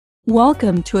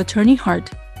Welcome to Attorney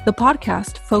Heart, the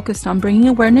podcast focused on bringing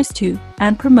awareness to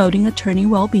and promoting attorney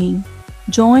well-being.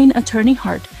 Join Attorney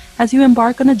Heart as you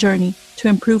embark on a journey to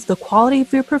improve the quality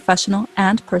of your professional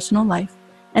and personal life.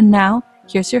 And now,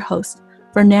 here's your host,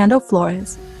 Fernando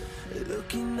Flores.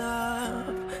 Looking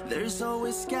up, there's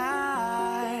always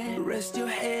sky. Rest your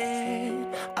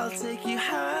head, I'll take you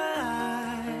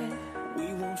high. We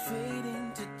won't fade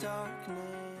into darkness.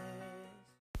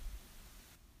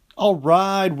 All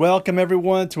right, welcome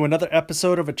everyone to another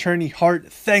episode of Attorney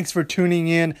Heart. Thanks for tuning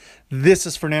in. This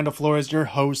is Fernando Flores, your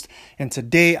host, and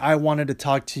today I wanted to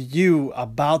talk to you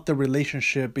about the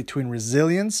relationship between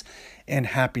resilience and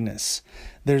happiness.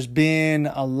 There's been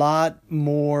a lot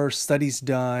more studies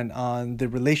done on the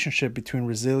relationship between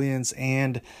resilience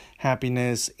and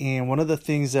happiness, and one of the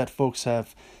things that folks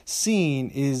have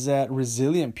seen is that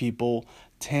resilient people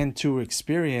tend to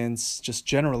experience just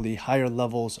generally higher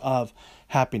levels of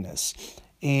happiness.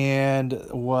 And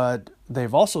what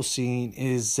they've also seen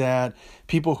is that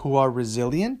people who are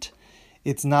resilient,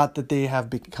 it's not that they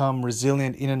have become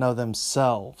resilient in and of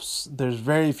themselves. There's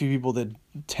very few people that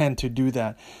tend to do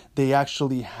that. They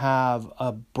actually have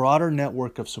a broader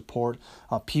network of support,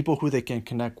 people who they can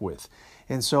connect with.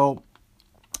 And so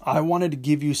I wanted to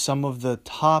give you some of the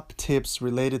top tips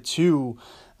related to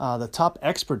the top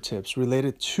expert tips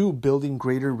related to building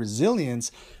greater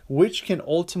resilience, which can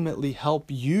ultimately help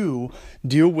you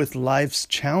deal with life's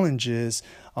challenges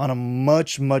on a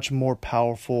much more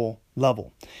powerful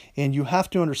level. And you have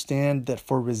to understand that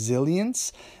for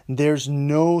resilience, there's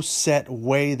no set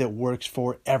way that works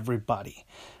for everybody.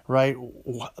 Right?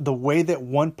 The way that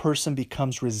one person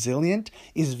becomes resilient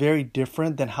is very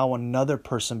different than how another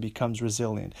person becomes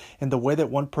resilient. And the way that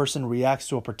one person reacts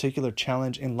to a particular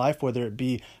challenge in life, whether it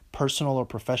be personal or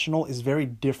professional, is very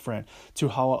different to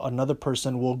how another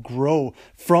person will grow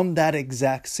from that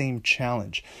exact same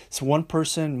challenge. So one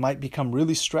person might become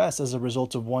really stressed as a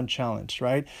result of one challenge,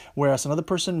 right? Whereas another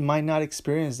person might not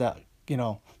experience that,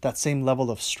 that same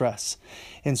level of stress.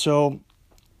 And so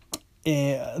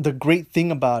the great thing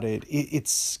about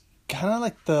it's kind of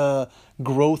like the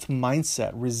growth mindset.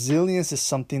 Resilience is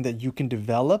something that you can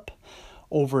develop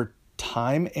over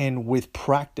time and with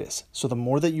practice. So the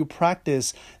more that you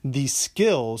practice these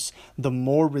skills, the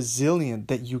more resilient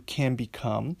that you can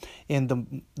become, and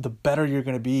the better you're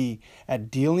going to be at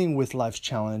dealing with life's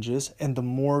challenges, and the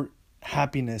more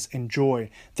happiness and joy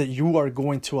that you are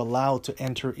going to allow to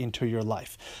enter into your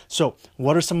life. So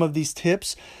what are some of these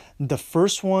tips? The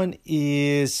first one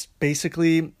is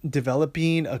basically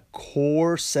developing a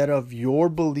core set of your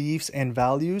beliefs and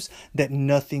values that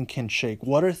nothing can shake.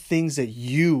 What are things that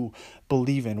you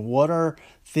believe in? What are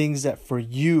things that for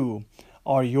you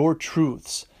are your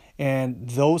truths? And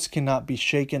those cannot be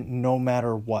shaken no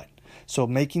matter what. So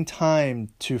making time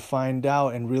to find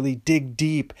out and really dig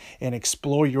deep and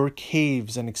explore your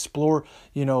caves and explore,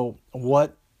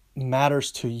 what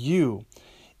matters to you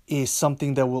is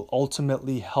something that will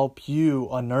ultimately help you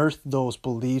unearth those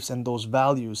beliefs and those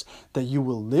values that you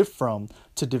will live from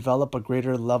to develop a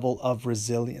greater level of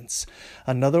resilience.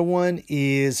 Another one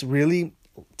is really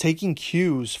taking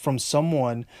cues from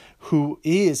someone who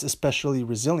is especially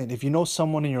resilient. If you know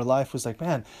someone in your life who's like,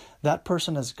 man, that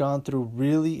person has gone through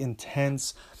really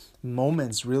intense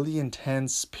moments, really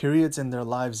intense periods in their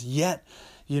lives, yet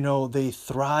they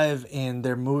thrive and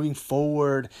they're moving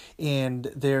forward and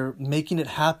they're making it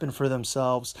happen for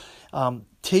themselves.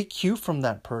 Take cue from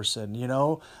that person,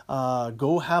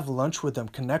 go have lunch with them,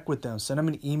 connect with them, send them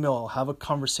an email, have a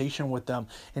conversation with them,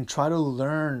 and try to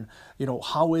learn,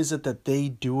 how is it that they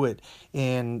do it,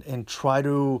 and try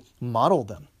to model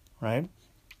them, right?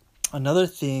 Another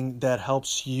thing that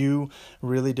helps you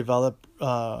really develop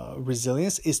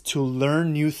resilience is to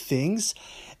learn new things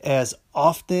as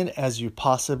often as you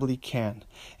possibly can.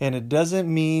 And it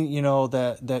doesn't mean,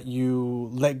 that you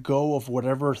let go of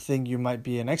whatever thing you might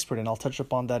be an expert in. I'll touch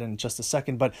upon that in just a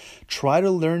second, but try to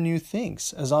learn new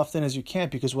things as often as you can,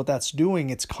 because what that's doing,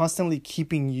 it's constantly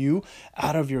keeping you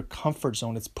out of your comfort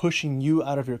zone. It's pushing you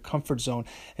out of your comfort zone.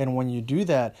 And when you do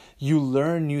that, you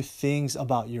learn new things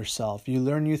about yourself. You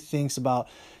learn new things about,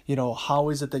 how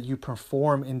is it that you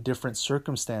perform in different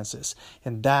circumstances?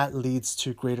 And that leads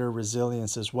to greater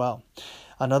resilience as well.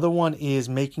 Another one is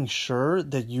making sure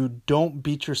that you don't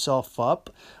beat yourself up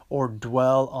or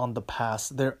dwell on the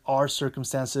past. There are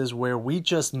circumstances where we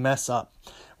just mess up,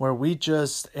 where we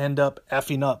just end up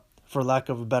effing up, for lack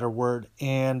of a better word.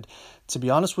 And to be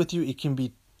honest with you, it can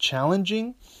be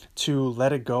challenging to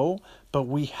let it go, but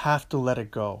we have to let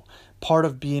it go. Part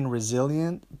of being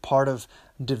resilient, part of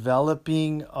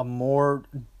developing a more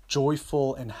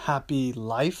joyful and happy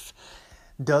life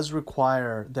does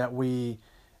require that we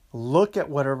look at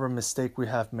whatever mistake we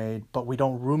have made, but we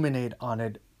don't ruminate on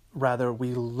it. Rather,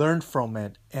 we learn from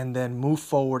it and then move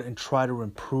forward and try to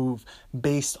improve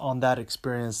based on that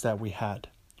experience that we had,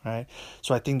 right?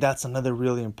 So I think that's another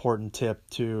really important tip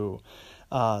to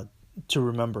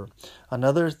remember.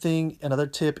 Another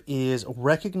tip is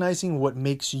recognizing what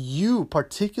makes you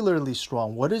particularly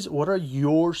strong. What are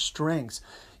your strengths,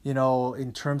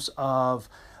 in terms of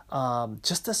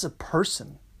just as a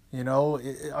person?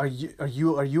 Are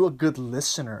you a good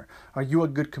listener? Are you a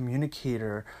good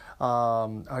communicator?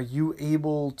 Are you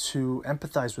able to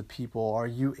empathize with people? Are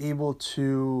you able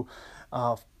to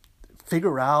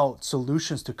figure out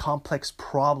solutions to complex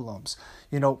problems?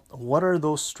 What are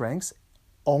those strengths?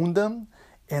 Own them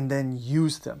and then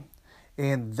use them.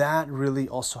 And that really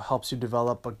also helps you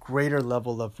develop a greater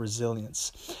level of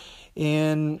resilience.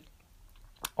 And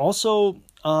also,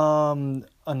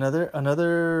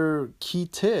 another key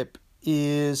tip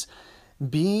is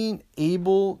being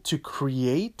able to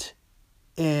create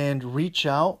a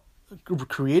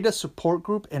support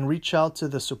group and reach out to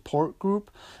the support group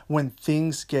when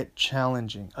things get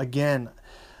challenging. Again,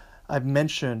 I've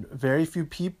mentioned very few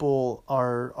people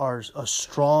are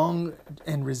strong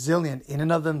and resilient in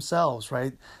and of themselves,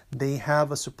 right? They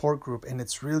have a support group, and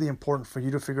it's really important for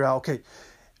you to figure out, okay,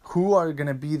 who are going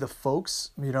to be the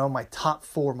folks, my top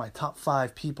 4, my top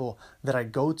 5 people that I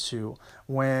go to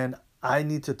when I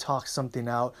need to talk something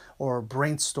out or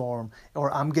brainstorm,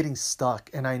 or I'm getting stuck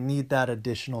and I need that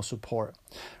additional support,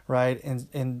 right?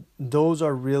 And those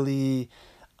are really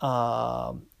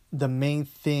the main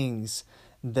things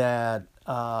that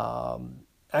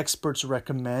experts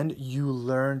recommend you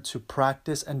learn to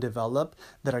practice and develop,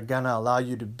 that are going to allow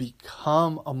you to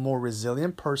become a more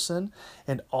resilient person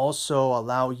and also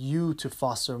allow you to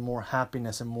foster more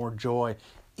happiness and more joy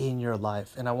in your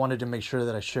life. And I wanted to make sure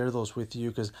that I share those with you,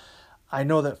 because I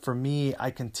know that for me,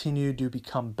 I continue to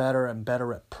become better and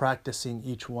better at practicing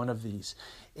each one of these.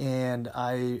 And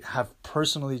I have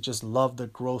personally just loved the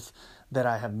growth that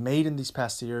I have made in these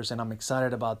past years, and I'm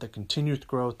excited about the continued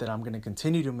growth that I'm going to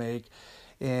continue to make.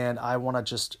 And I want to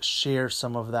just share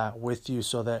some of that with you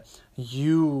so that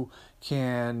you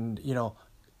can,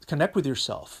 connect with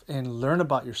yourself and learn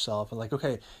about yourself. And like,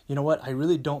 okay, you know what? I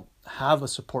really don't have a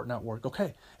support network.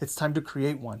 Okay, it's time to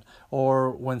create one.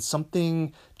 Or when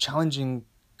something challenging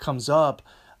comes up,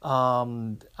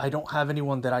 I don't have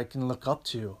anyone that I can look up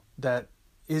to that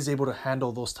is able to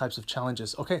handle those types of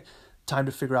challenges. Okay, time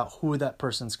to figure out who that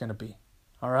person's going to be.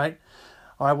 All right.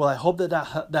 Well, I hope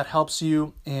that helps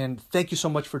you. And thank you so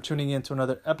much for tuning in to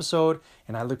another episode.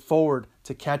 And I look forward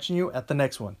to catching you at the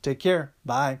next one. Take care.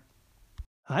 Bye.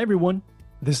 Hi, everyone.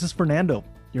 This is Fernando,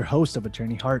 your host of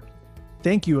Attorney Heart.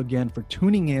 Thank you again for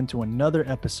tuning in to another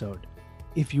episode.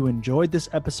 If you enjoyed this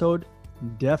episode,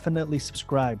 definitely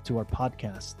subscribe to our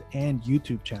podcast and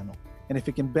YouTube channel. And if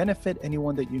it can benefit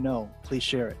anyone that you know, please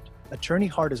share it. Attorney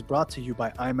Heart is brought to you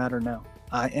by iMatter Now.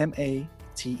 IMATERNOW.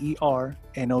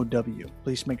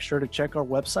 Please make sure to check our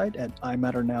website at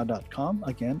imatternow.com.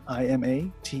 Again,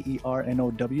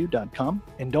 IMATERNOW.com.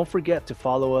 And don't forget to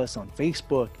follow us on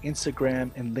Facebook,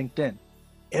 Instagram, and LinkedIn.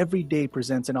 Every day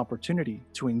presents an opportunity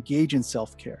to engage in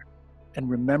self-care. And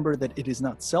remember that it is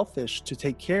not selfish to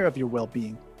take care of your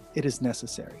well-being. It is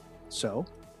necessary. So,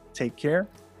 take care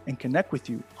and connect with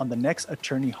you on the next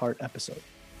Attorney Heart episode.